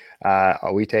free.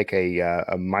 We take a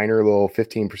minor little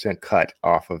 15% cut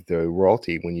off of the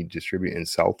royalty when you distribute and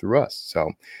sell through us.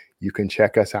 So you can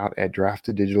check us out at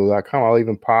drafttodigital.com. I'll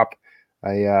even pop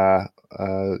a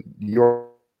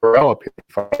URL up here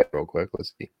real quick.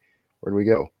 Let's see. Where do we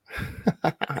go?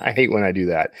 I hate when I do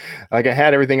that. Like, I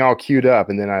had everything all queued up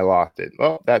and then I lost it.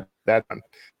 Well, that's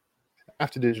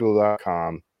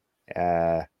drafttodigital.com.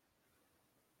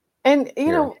 And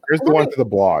here's the one for the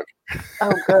blog.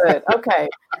 Oh, good. Okay.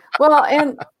 Well,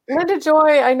 and Linda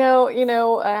Joy, I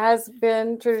know, has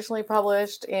been traditionally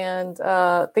published and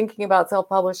thinking about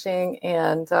self-publishing,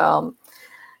 and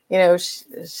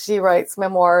she writes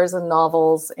memoirs and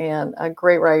novels, and a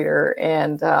great writer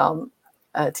and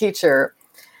a teacher.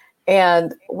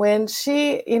 And when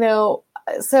she,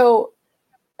 so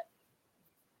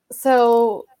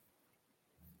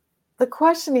the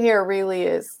question here really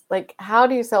is, like, how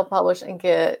do you self-publish and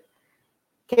get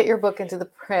your book into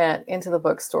the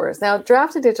bookstores? Now,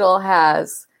 Draft to Digital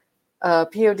has a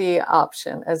POD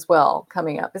option as well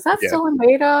coming up. Is that still in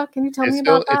beta? Can you tell me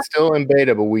about that? It's still in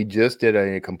beta, but we just did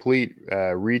a complete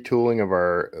retooling of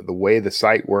the way the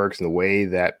site works and the way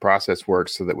that process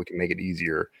works, so that we can make it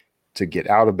easier to get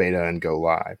out of beta and go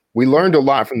live. We learned a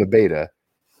lot from the beta.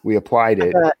 We applied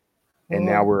it, and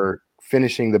now we're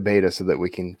finishing the beta so that we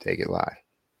can take it live.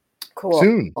 Cool.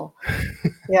 Soon.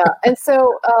 Yeah. And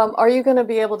so are you going to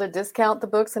be able to discount the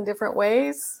books in different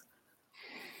ways?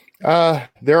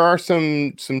 There are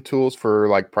some tools for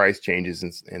like price changes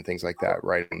and things like that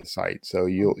right on the site. So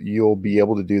you'll be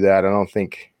able to do that.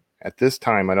 At this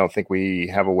time, I don't think we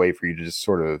have a way for you to just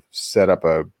sort of set up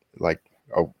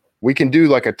we can do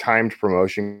like a timed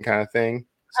promotion kind of thing.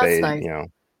 That's nice.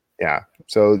 Yeah.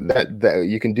 So that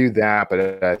you can do that,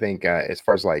 but I think as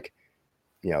far as like,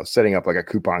 setting up like a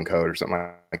coupon code or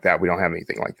something like that, we don't have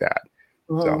anything like that.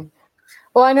 Mm-hmm. So,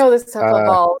 well, I know this stuff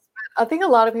evolves. I think a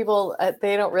lot of people,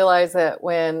 they don't realize that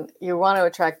when you want to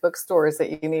attract bookstores,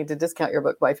 that you need to discount your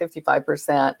book by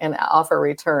 55% and offer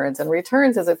returns. And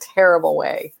returns is a terrible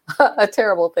way, a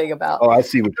terrible thing about. Oh, I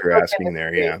see what you're asking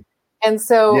there. Yeah. And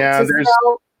so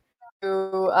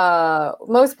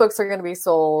most books are going to be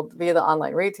sold via the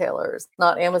online retailers,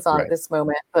 not Amazon Right. at this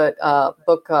moment, but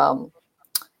book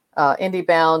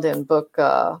IndieBound and book.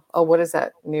 What is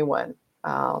that new one?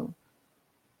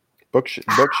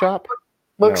 Bookshop.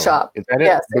 Bookshop. No. Is that it?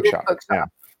 Yes, Bookshop. Bookshop. Yeah.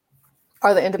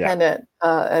 Are the independent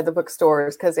the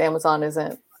bookstores, because Amazon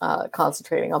isn't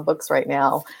concentrating on books right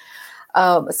now.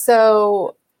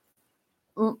 So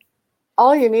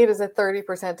all you need is a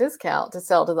 30% discount to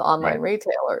sell to the online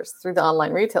retailers through the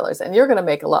online retailers, and you're going to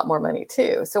make a lot more money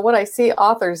too. So what I see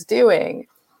authors doing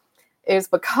is,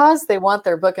 because they want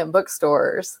their book in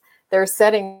bookstores, they're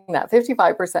setting that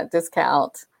 55%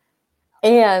 discount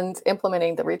and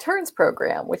implementing the returns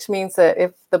program, which means that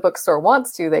if the bookstore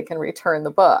wants to, they can return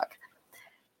the book.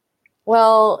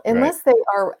 Well, unless they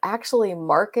are actually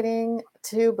marketing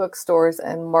to bookstores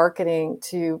and marketing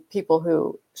to people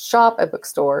who shop at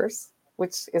bookstores,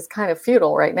 which is kind of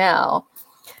futile right now,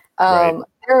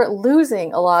 they're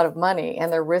losing a lot of money,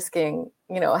 and they're risking,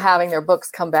 having their books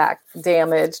come back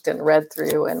damaged and read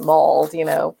through and mauled,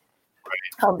 So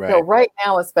right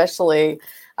now, especially,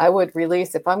 I would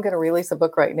release, if I'm going to release a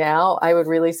book right now, I would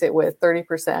release it with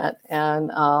 30%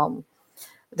 and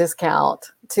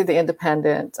discount to the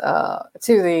independent,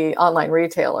 to the online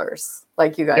retailers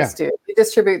like you guys do. You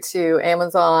distribute to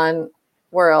Amazon.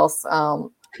 Where else?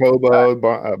 Kobo,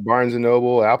 Barnes &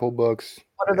 Noble, Apple Books.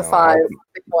 What are the 5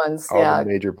 big ones? All the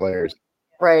major players.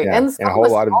 Right. Yeah. And a whole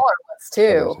lot of smaller ones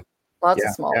too. Lots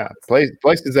of small ones.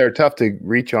 Places that are tough to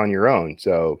reach on your own.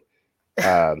 So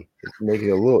make it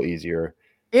a little easier.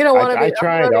 You don't want to be. I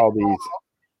tried all these.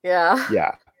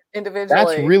 Yeah.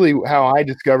 Individually. That's really how I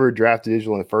discovered Draft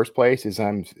Digital in the first place. Is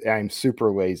I'm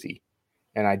super lazy,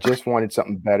 and I just wanted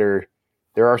something better.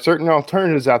 There are certain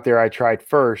alternatives out there I tried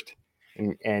first,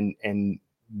 and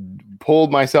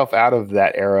pulled myself out of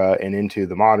that era and into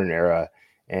the modern era,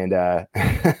 and have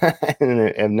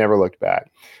never looked back.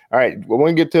 All right, we're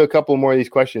going to get to a couple more of these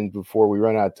questions before we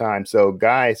run out of time. So,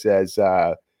 Guy says,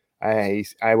 I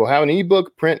will have an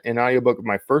ebook, print, and audiobook of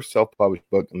my first self-published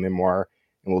book, a memoir,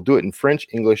 and we'll do it in French,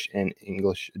 English, and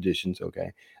English editions.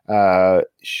 Okay.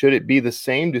 Should it be the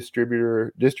same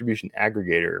distribution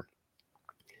aggregator?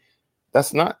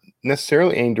 That's not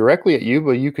necessarily aimed directly at you,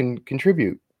 but you can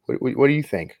contribute. What do you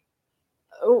think?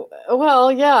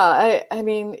 Well, yeah. I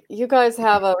mean, you guys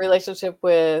have a relationship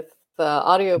with the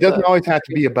audiobook. It doesn't always have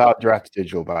to be about Draft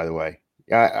Digital, by the way.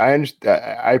 I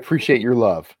understand. I appreciate your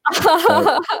love.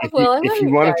 If you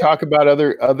want to talk about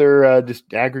other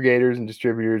aggregators and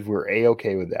distributors, we're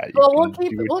a-okay with that.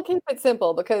 We'll keep it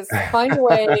simple, because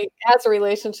Findaway has a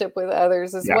relationship with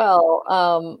others as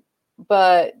well.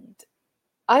 But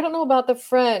I don't know about the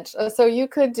French. So you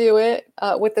could do it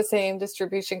with the same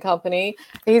distribution company.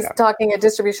 He's talking a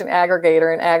distribution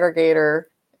aggregator. An aggregator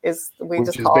just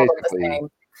call them the same.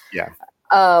 Yeah.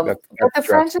 But the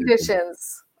French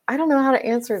editions, I don't know how to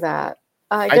answer that.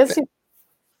 I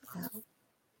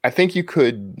think you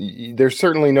could. There's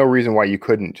certainly no reason why you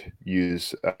couldn't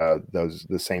use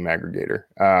the same aggregator.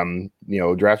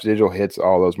 Draft Digital hits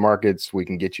all those markets. We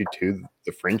can get you to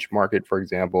the French market, for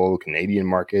example, Canadian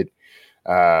market.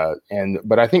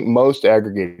 But I think most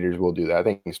aggregators will do that. I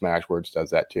think Smashwords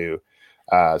does that too.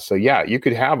 So yeah, you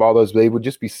could have all those. They would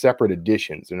just be separate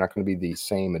editions. They're not going to be the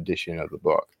same edition of the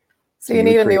book. So you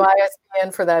need a new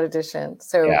ISBN for that edition.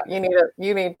 So you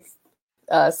need 6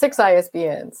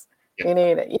 ISBNs. Yeah. You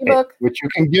need an ebook, which you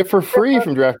can get for free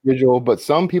from Draft Digital, but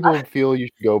some people feel you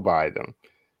should go buy them.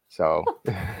 So,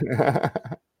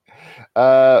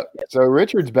 so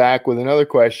Richard's back with another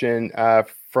question.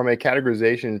 From a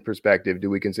categorization perspective, do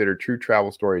we consider true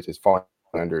travel stories as falling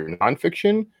under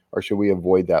nonfiction, or should we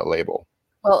avoid that label?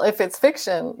 Well, if it's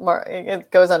fiction,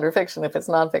 it goes under fiction. If it's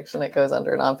nonfiction, it goes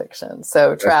under nonfiction.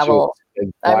 So travel,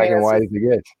 as black and white as it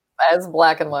gets. As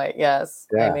black and white, yes.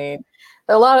 Yeah. I mean,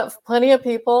 plenty of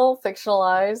people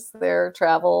fictionalize their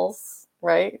travels,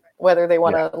 right? Whether they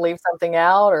want to leave something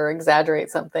out or exaggerate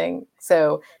something.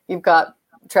 So you've got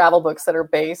travel books that are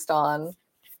based on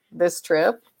this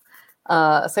trip.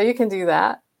 So you can do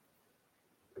that.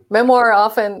 Memoir,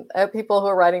 often people who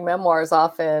are writing memoirs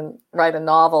often write a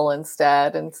novel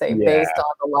instead and say based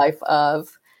on the life of.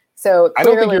 So I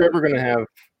don't think you're ever going to have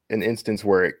an instance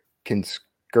where it can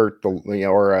skirt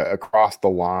or across the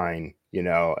line.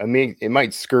 I mean, it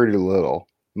might skirt it a little.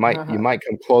 You might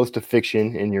come close to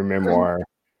fiction in your memoir.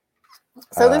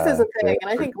 So this is a thing, and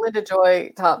I think Linda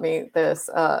Joy taught me this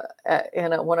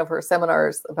in one of her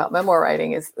seminars about memoir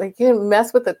writing. Is like you can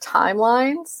mess with the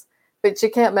timelines, but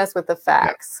you can't mess with the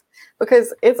facts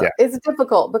because it's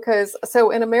difficult. Because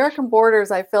so in American Borders,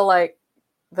 I feel like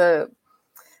the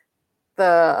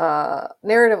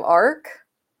narrative arc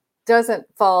doesn't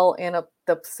fall in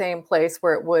the same place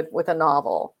where it would with a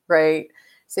novel, right?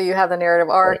 So you have the narrative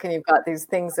arc, and you've got these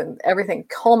things, and everything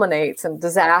culminates in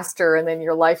disaster, and then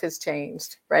your life is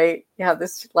changed, right? You have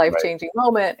this life-changing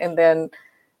moment, and then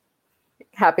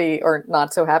happy or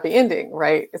not so happy ending,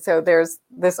 right? So there's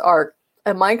this arc,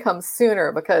 and mine comes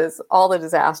sooner because all the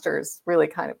disasters really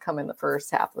kind of come in the first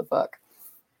half of the book.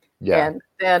 Yeah. And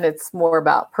then it's more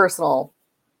about personal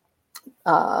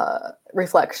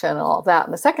reflection and all of that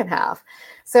in the second half.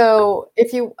 So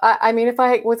if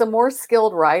I was a more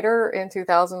skilled writer in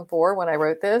 2004 when I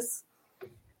wrote this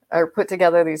or put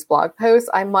together these blog posts,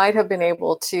 I might have been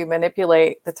able to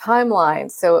manipulate the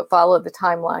timeline so it followed the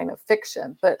timeline of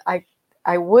fiction, but I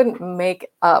wouldn't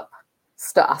make up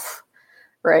stuff,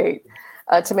 right,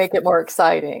 to make it more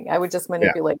exciting. I would just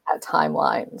manipulate that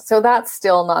timeline. So that's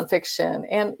still nonfiction.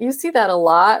 And you see that a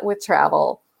lot with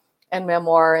travel and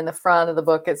memoir. In the front of the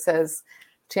book, it says,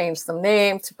 change some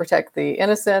name to protect the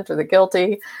innocent or the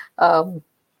guilty. And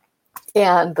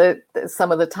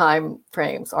some of the time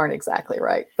frames aren't exactly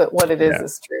right, but what it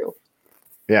is true.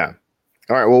 Yeah.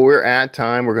 All right. Well, we're at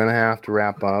time. We're going to have to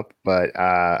wrap up, but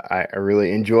I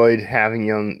really enjoyed having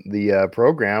you on the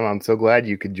program. I'm so glad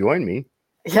you could join me.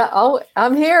 Yeah. Oh,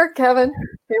 I'm here, Kevin.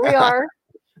 Here we are.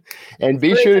 And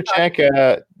be sure to check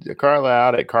Carla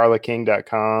out at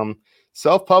carlaking.com.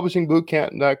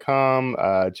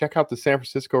 selfpublishingbootcamp.com. Check out the San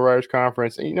Francisco Writers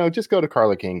Conference. And, just go to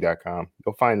carlaking.com.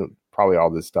 You'll find probably all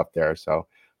this stuff there. So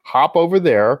hop over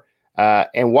there.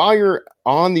 And while you're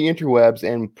on the interwebs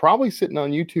and probably sitting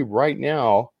on YouTube right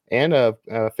now and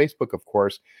Facebook, of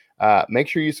course, make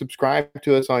sure you subscribe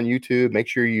to us on YouTube. Make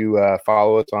sure you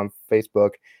follow us on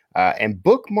Facebook and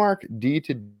bookmark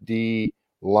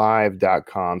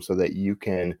d2dlive.com so that you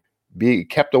can be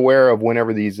kept aware of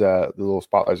whenever these the little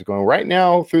spotlights are going. Right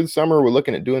now through the summer, we're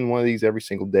looking at doing one of these every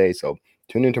single day. So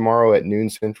tune in tomorrow at noon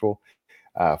Central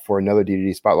for another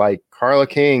D2D Spotlight. Carla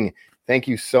King, thank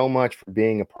you so much for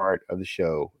being a part of the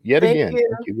show again.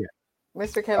 Thank you,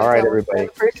 Mr. Kevin. All right, everybody. I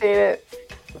appreciate it.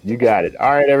 You got it.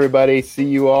 All right, everybody. See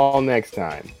you all next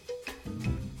time.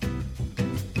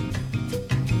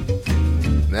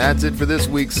 That's it for this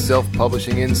week's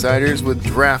Self-Publishing Insiders with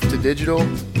Draft to Digital.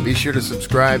 Be sure to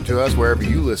subscribe to us wherever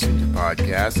you listen to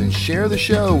podcasts and share the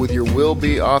show with your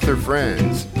will-be author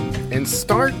friends. And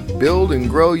start, build, and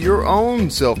grow your own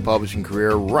self-publishing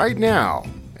career right now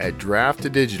at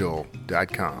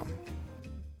drafttodigital.com.